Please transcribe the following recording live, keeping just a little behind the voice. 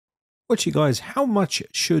What you guys, how much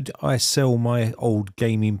should I sell my old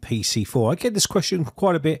gaming PC for? I get this question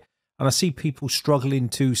quite a bit, and I see people struggling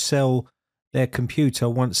to sell their computer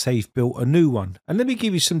once they've built a new one. And let me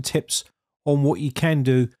give you some tips on what you can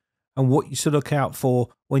do and what you should look out for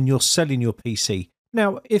when you're selling your PC.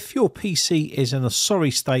 Now, if your PC is in a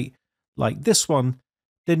sorry state like this one,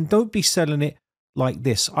 then don't be selling it like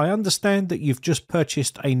this. I understand that you've just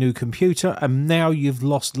purchased a new computer and now you've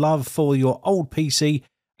lost love for your old PC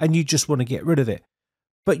and you just want to get rid of it.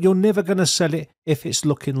 But you're never going to sell it if it's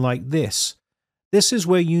looking like this. This is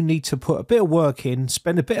where you need to put a bit of work in,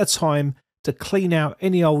 spend a bit of time to clean out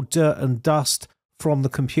any old dirt and dust from the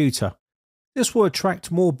computer. This will attract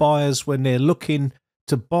more buyers when they're looking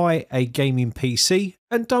to buy a gaming PC,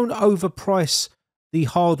 and don't overprice the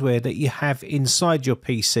hardware that you have inside your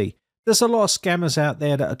PC. There's a lot of scammers out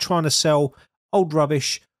there that are trying to sell old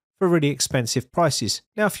rubbish for really expensive prices.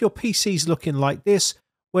 Now, if your PC's looking like this,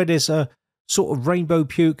 where there's a sort of rainbow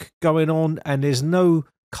puke going on and there's no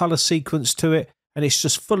color sequence to it and it's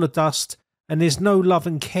just full of dust and there's no love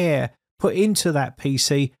and care put into that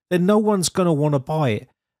PC, then no one's going to want to buy it.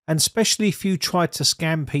 And especially if you try to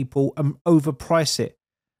scam people and overprice it.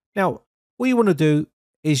 Now, what you want to do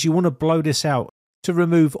is you want to blow this out to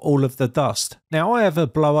remove all of the dust. Now, I have a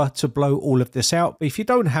blower to blow all of this out, but if you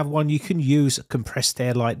don't have one, you can use compressed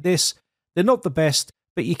air like this. They're not the best,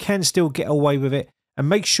 but you can still get away with it. And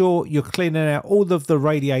make sure you're cleaning out all of the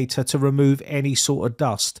radiator to remove any sort of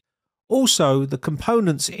dust. Also, the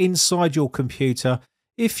components inside your computer,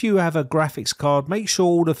 if you have a graphics card, make sure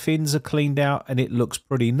all the fins are cleaned out and it looks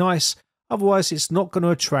pretty nice. Otherwise, it's not going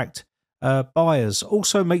to attract buyers.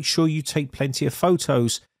 Also, make sure you take plenty of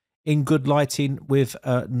photos in good lighting with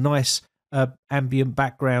a nice ambient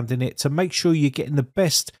background in it to make sure you're getting the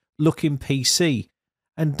best looking PC.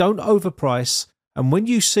 And don't overprice. And when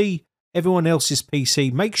you see everyone else's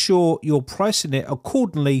PC, make sure you're pricing it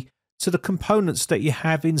accordingly to the components that you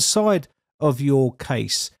have inside of your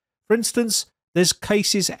case. For instance, there's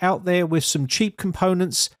cases out there with some cheap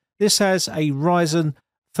components. This has a Ryzen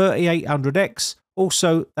 3800X,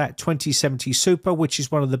 also that 2070 Super, which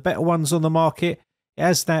is one of the better ones on the market. It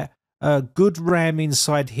has that good RAM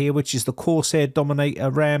inside here, which is the Corsair Dominator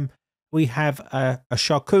RAM. We have a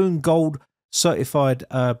Sharkoon Gold certified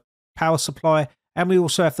power supply. And we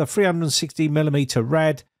also have the 360mm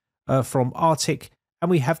RAD from Arctic.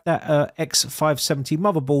 And we have that X570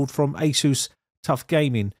 motherboard from Asus Tough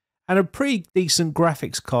Gaming. And a pretty decent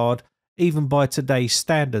graphics card, even by today's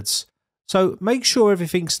standards. So make sure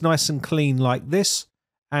everything's nice and clean like this.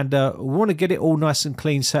 And we want to get it all nice and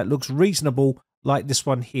clean so it looks reasonable like this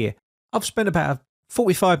one here. I've spent about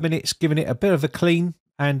 45 minutes giving it a bit of a clean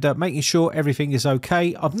and making sure everything is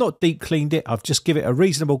okay. I've not deep cleaned it. I've just given it a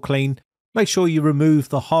reasonable clean. Make sure you remove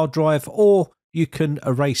the hard drive, or you can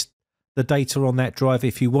erase the data on that drive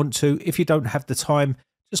if you want to. If you don't have the time,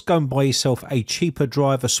 just go and buy yourself a cheaper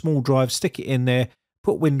drive, a small drive, stick it in there,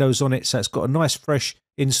 put Windows on it so it's got a nice fresh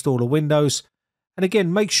install of Windows. And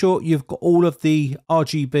again, make sure you've got all of the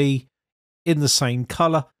RGB in the same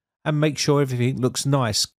color and make sure everything looks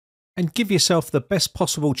nice. And give yourself the best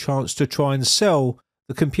possible chance to try and sell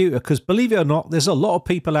the computer, because believe it or not, there's a lot of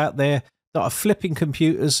people out there that are flipping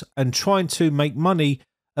computers and trying to make money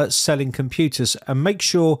at selling computers. And make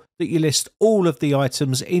sure that you list all of the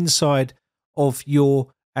items inside of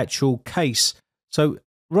your actual case. So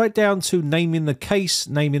right down to naming the case,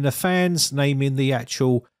 naming the fans, naming the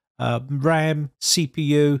actual RAM,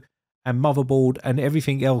 CPU and motherboard and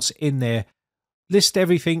everything else in there. List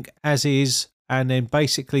everything as is, and then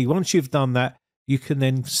basically once you've done that, you can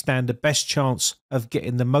then stand the best chance of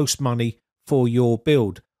getting the most money for your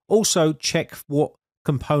build. Also, check what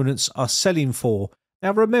components are selling for.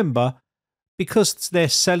 Now, remember, because they're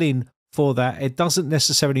selling for that, it doesn't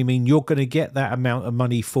necessarily mean you're going to get that amount of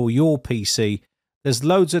money for your PC. There's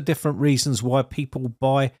loads of different reasons why people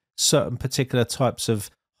buy certain particular types of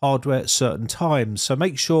hardware at certain times. So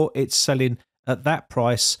make sure it's selling at that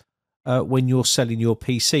price when you're selling your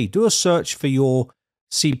PC. Do a search for your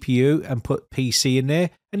CPU and put PC in there.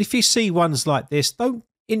 And if you see ones like this, don't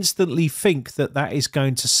instantly think that that is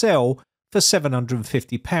going to sell for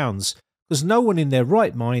 £750, because no one in their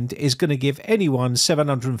right mind is going to give anyone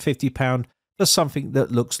 £750 for something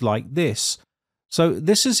that looks like this. So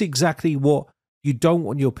this is exactly what you don't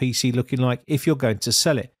want your PC looking like if you're going to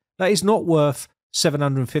sell it. That is not worth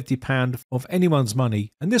 £750 of anyone's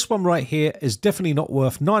money. And this one right here is definitely not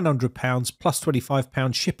worth £900 plus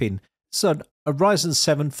 £25 shipping. So a Ryzen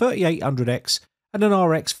 7 3800X and an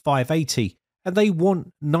RX 580. And they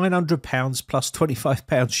want £900 plus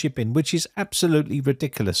 £25 shipping, which is absolutely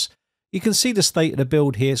ridiculous. You can see the state of the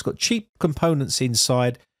build here. It's got cheap components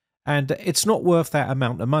inside, and it's not worth that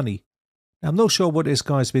amount of money. Now, I'm not sure what this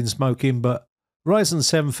guy's been smoking, but Ryzen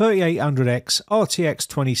 7 3800X, RTX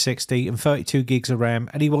 2060 and 32 gigs of RAM,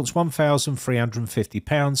 and he wants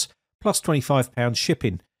 £1,350 plus £25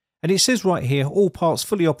 shipping. And it says right here, all parts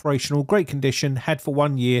fully operational, great condition, had for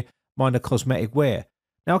 1 year, minor cosmetic wear.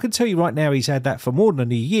 Now, I can tell you right now he's had that for more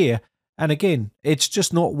than a year, and again, it's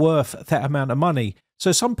just not worth that amount of money.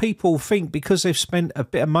 So some people think because they've spent a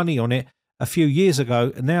bit of money on it a few years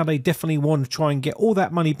ago, and now they definitely want to try and get all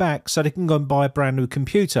that money back so they can go and buy a brand new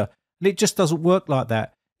computer. And it just doesn't work like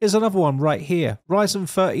that. Here's another one right here. Ryzen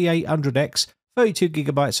 3800X, 32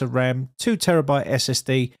 gigabytes of RAM, 2 terabyte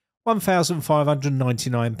SSD,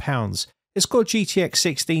 £1,599. It's got GTX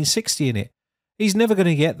 1660 in it. He's never going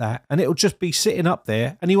to get that, and it'll just be sitting up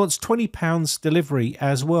there, and he wants £20 delivery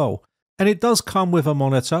as well. And it does come with a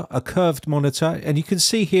monitor, a curved monitor, and you can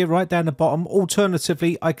see here right down the bottom,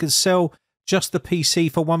 alternatively, I could sell just the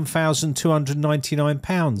PC for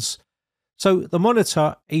 £1,299. So the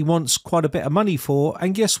monitor he wants quite a bit of money for,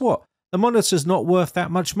 and guess what? The monitor's not worth that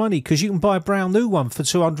much money because you can buy a brand new one for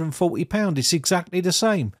 £240. It's exactly the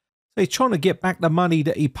same. So he's trying to get back the money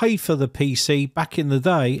that he paid for the PC back in the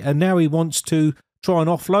day, and now he wants to try and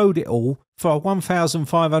offload it all for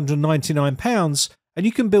 £1,599, and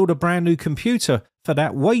you can build a brand new computer for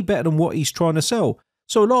that way better than what he's trying to sell.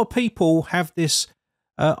 So a lot of people have this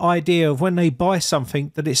idea of when they buy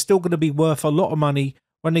something that it's still going to be worth a lot of money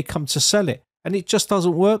when they come to sell it, and it just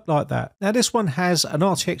doesn't work like that. Now this one has an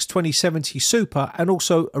RTX 2070 Super and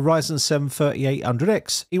also a Ryzen 7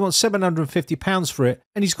 3800X. He wants £750 for it,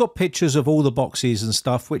 and he's got pictures of all the boxes and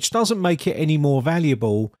stuff, which doesn't make it any more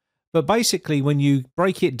valuable. But basically when you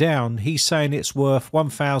break it down, he's saying it's worth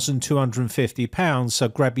 £1,250, so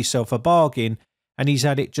grab yourself a bargain, and he's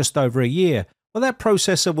had it just over a year. Well, that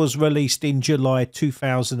processor was released in July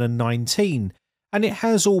 2019, and it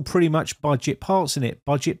has all pretty much budget parts in it,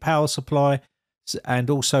 budget power supply and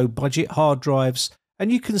also budget hard drives.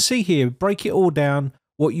 And you can see here, break it all down,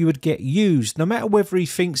 what you would get used. No matter whether he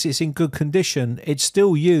thinks it's in good condition, it's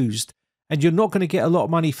still used, and you're not going to get a lot of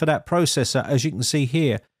money for that processor, as you can see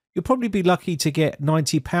here. You'll probably be lucky to get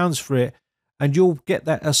 £90 for it, and you'll get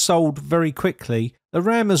that sold very quickly. The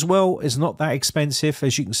RAM as well is not that expensive,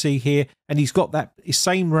 as you can see here, and he's got that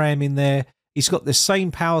same RAM in there. He's got the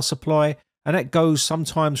same power supply, and that goes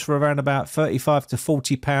sometimes for around about £35 to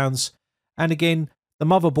 £40. And again, the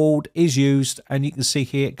motherboard is used, and you can see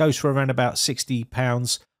here it goes for around about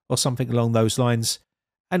 £60 or something along those lines.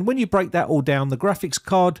 And when you break that all down, the graphics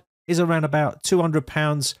card is around about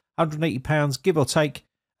 £200, £180, give or take.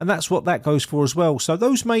 And that's what that goes for as well. So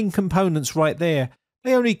those main components right there,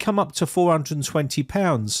 they only come up to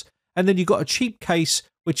 £420. And then you've got a cheap case,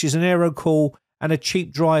 which is an AeroCool, and a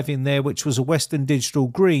cheap drive in there, which was a Western Digital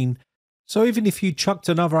Green. So even if you chucked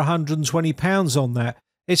another £120 on that,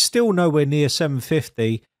 it's still nowhere near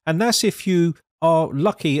 $750. And that's if you are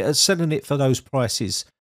lucky at selling it for those prices.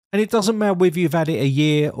 And it doesn't matter whether you've had it a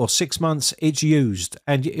year or 6 months, it's used.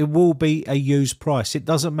 And it will be a used price. It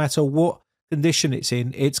doesn't matter what condition it's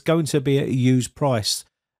in, it's going to be at a used price.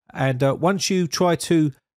 And once you try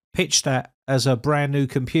to pitch that as a brand new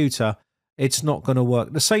computer, it's not going to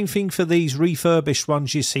work. The same thing for these refurbished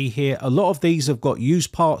ones you see here. A lot of these have got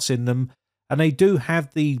used parts in them, and they do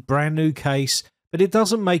have the brand new case, but it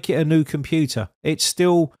doesn't make it a new computer. It's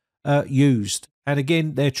still used. And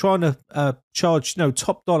again, they're trying to charge,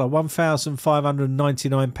 top dollar,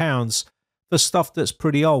 £1,599 for stuff that's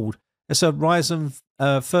pretty old. It's a Ryzen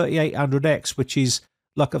 3800X, which is,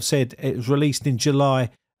 like I've said, it was released in July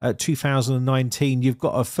 2019. You've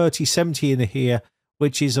got a 3070 in here,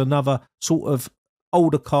 which is another sort of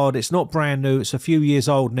older card. It's not brand new. It's a few years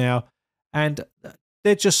old now. And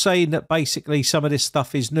they're just saying that basically some of this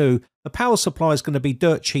stuff is new. The power supply is going to be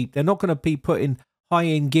dirt cheap. They're not going to be putting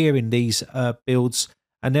high-end gear in these builds,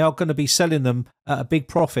 and they are going to be selling them at a big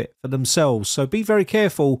profit for themselves. So be very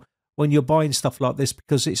careful when you're buying stuff like this,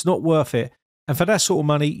 because it's not worth it. And for that sort of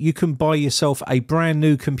money, you can buy yourself a brand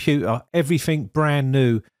new computer, everything brand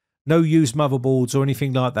new, no used motherboards or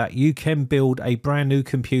anything like that. You can build a brand new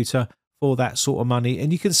computer for that sort of money.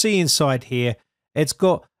 And you can see inside here, it's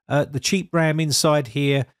got the cheap RAM inside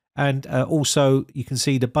here, and also you can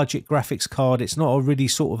see the budget graphics card. It's not a really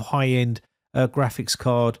sort of high-end graphics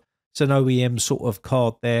card. It's an OEM sort of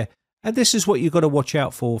card there. And this is what you've got to watch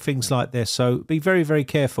out for, things like this. So be very, very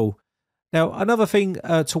careful. Now, another thing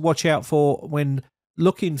to watch out for when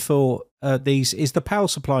looking for these is the power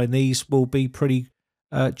supply. And these will be pretty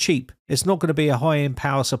cheap. It's not going to be a high-end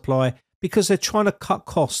power supply because they're trying to cut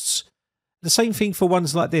costs. The same thing for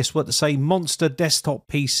ones like this, what they say, monster desktop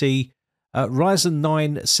PC Ryzen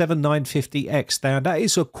 9 7950X. Now, that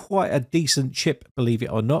is quite a decent chip, believe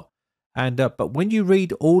it or not. And but when you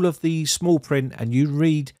read all of the small print and you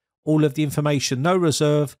read all of the information, no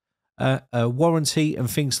reserve, warranty and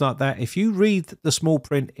things like that, if you read the small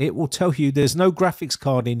print, it will tell you there's no graphics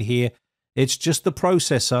card in here. It's just the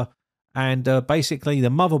processor, and basically the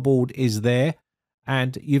motherboard is there,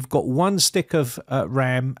 and you've got one stick of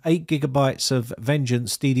RAM, 8 gigabytes of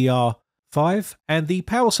Vengeance DDR5, and the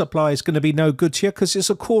power supply is going to be no good to you because it's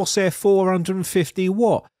a Corsair 450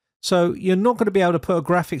 watt. So you're not going to be able to put a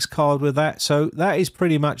graphics card with that. So that is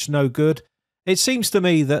pretty much no good. It seems to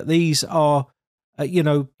me that these are,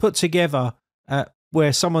 put together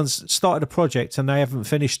where someone's started a project and they haven't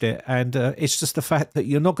finished it. And it's just the fact that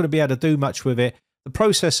you're not going to be able to do much with it. The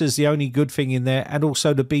processor is the only good thing in there, and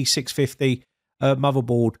also the B650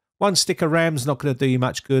 motherboard. One stick of RAM's not going to do you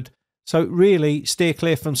much good. So really steer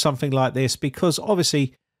clear from something like this, because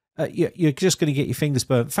obviously you're just going to get your fingers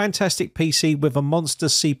burnt. Fantastic PC with a monster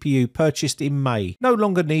CPU, purchased in May. No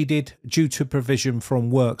longer needed due to provision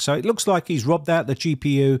from work. So it looks like he's robbed out the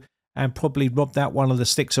GPU and probably robbed out one of the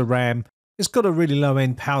sticks of RAM. It's got a really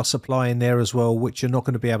low-end power supply in there as well, which you're not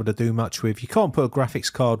going to be able to do much with. You can't put a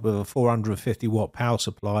graphics card with a 450 watt power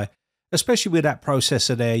supply, especially with that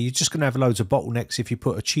processor there. You're just going to have loads of bottlenecks if you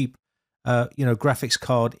put a cheap, graphics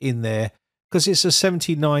card in there, because it's a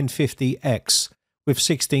 7950X with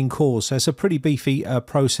 16 cores. So it's a pretty beefy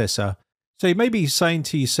processor. So you may be saying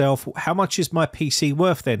to yourself, how much is my PC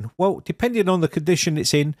worth then? Well, depending on the condition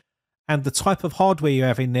it's in and the type of hardware you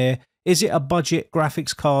have in there, is it a budget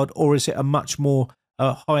graphics card or is it a much more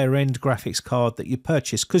higher end graphics card that you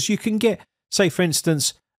purchase? Because you can get, say for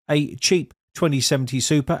instance, a cheap 2070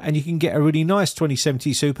 Super, and you can get a really nice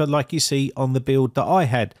 2070 Super like you see on the build that I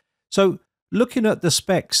had. So looking at the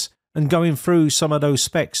specs and going through some of those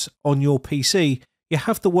specs on your PC, you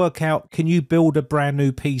have to work out, can you build a brand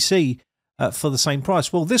new PC for the same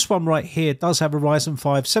price? Well, this one right here does have a Ryzen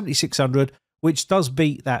 5 7600, which does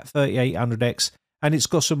beat that 3800X, and it's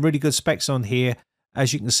got some really good specs on here,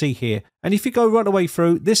 as you can see here. And if you go right away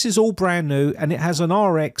through, this is all brand new, and it has an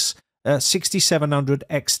RX 6700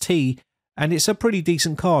 XT, and it's a pretty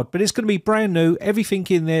decent card, but it's going to be brand new. Everything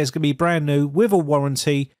in there is going to be brand new with a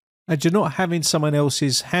warranty, and you're not having someone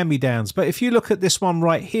else's hand-me-downs. But if you look at this one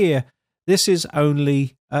right here, this is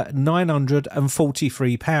only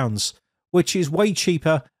 £943, which is way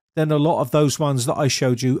cheaper than a lot of those ones that I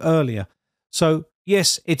showed you earlier. So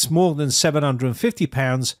yes, it's more than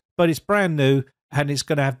 £750, but it's brand new, and it's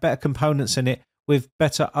going to have better components in it with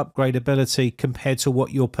better upgradability compared to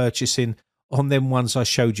what you're purchasing on them ones I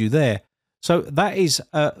showed you there. So that is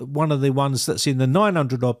one of the ones that's in the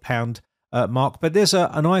 £900 odd mark. But there's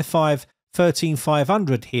an i5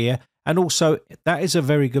 13500 here, and also that is a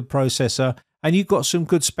very good processor, and you've got some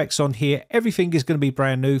good specs on here. Everything is going to be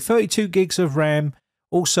brand new. 32 gigs of RAM.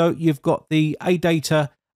 Also, you've got the ADATA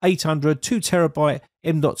 800 2TB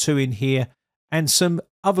M.2 in here, and some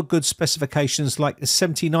other good specifications like the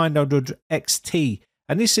 7900 XT,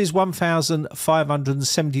 and this is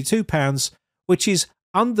 £1,572, which is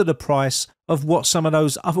under the price of what some of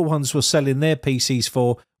those other ones were selling their PCs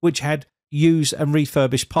for, which had used and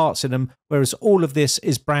refurbished parts in them, whereas all of this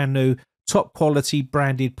is brand new, top quality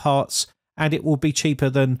branded parts, and it will be cheaper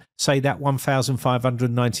than, say, that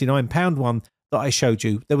 £1,599 one that I showed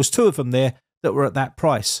you. There was two of them there that were at that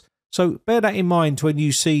price. So bear that in mind when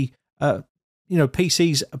you see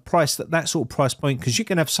PCs priced at that sort of price point, because you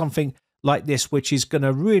can have something like this which is going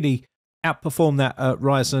to really outperform that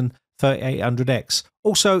Ryzen 3800X.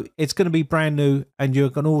 Also, it's going to be brand new, and you're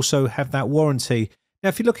going to also have that warranty. Now,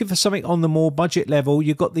 if you're looking for something on the more budget level,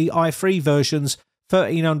 you've got the i3 versions,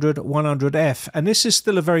 1300, 100F, and this is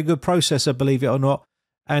still a very good processor, believe it or not.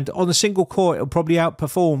 And on a single core, it'll probably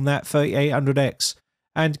outperform that 3800X.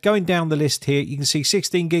 And going down the list here, you can see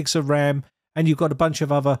 16 gigs of RAM, and you've got a bunch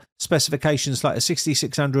of other specifications like a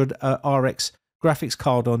 6600 RX graphics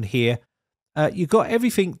card on here. You've got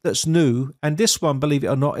everything that's new, and this one, believe it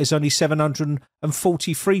or not, is only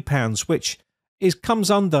 £743, which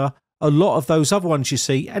comes under a lot of those other ones you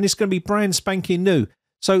see, and it's going to be brand spanking new.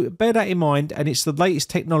 So bear that in mind, and it's the latest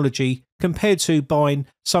technology compared to buying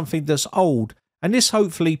something that's old. And this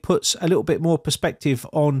hopefully puts a little bit more perspective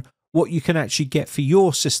on what you can actually get for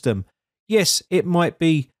your system. Yes, it might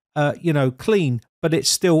be clean, but it's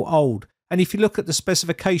still old. And if you look at the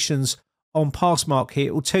specifications on Passmark here,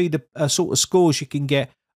 it will tell you the sort of scores you can get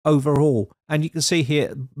overall, and you can see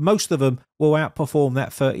here most of them will outperform that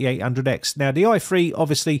 3800X. Now the i3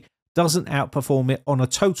 obviously doesn't outperform it on a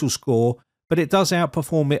total score, but it does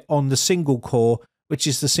outperform it on the single core, which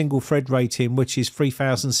is the single thread rating, which is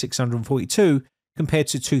 3642, compared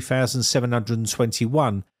to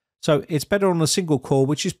 2,721. So it's better on a single core,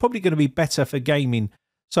 which is probably going to be better for gaming.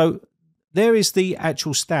 So there is the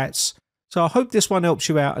actual stats. So I hope this one helps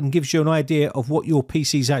you out and gives you an idea of what your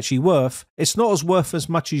PC is actually worth. It's not as worth as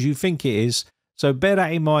much as you think it is. So bear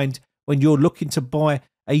that in mind when you're looking to buy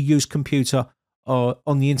a used computer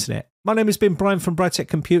on the internet. My name has been Brian from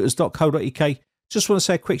briteccomputers.co.uk. Just want to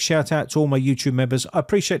say a quick shout out to all my YouTube members. I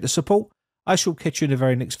appreciate the support. I shall catch you in the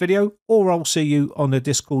very next video, or I'll see you on the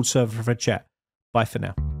Discord server for a chat. Bye for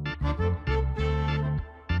now.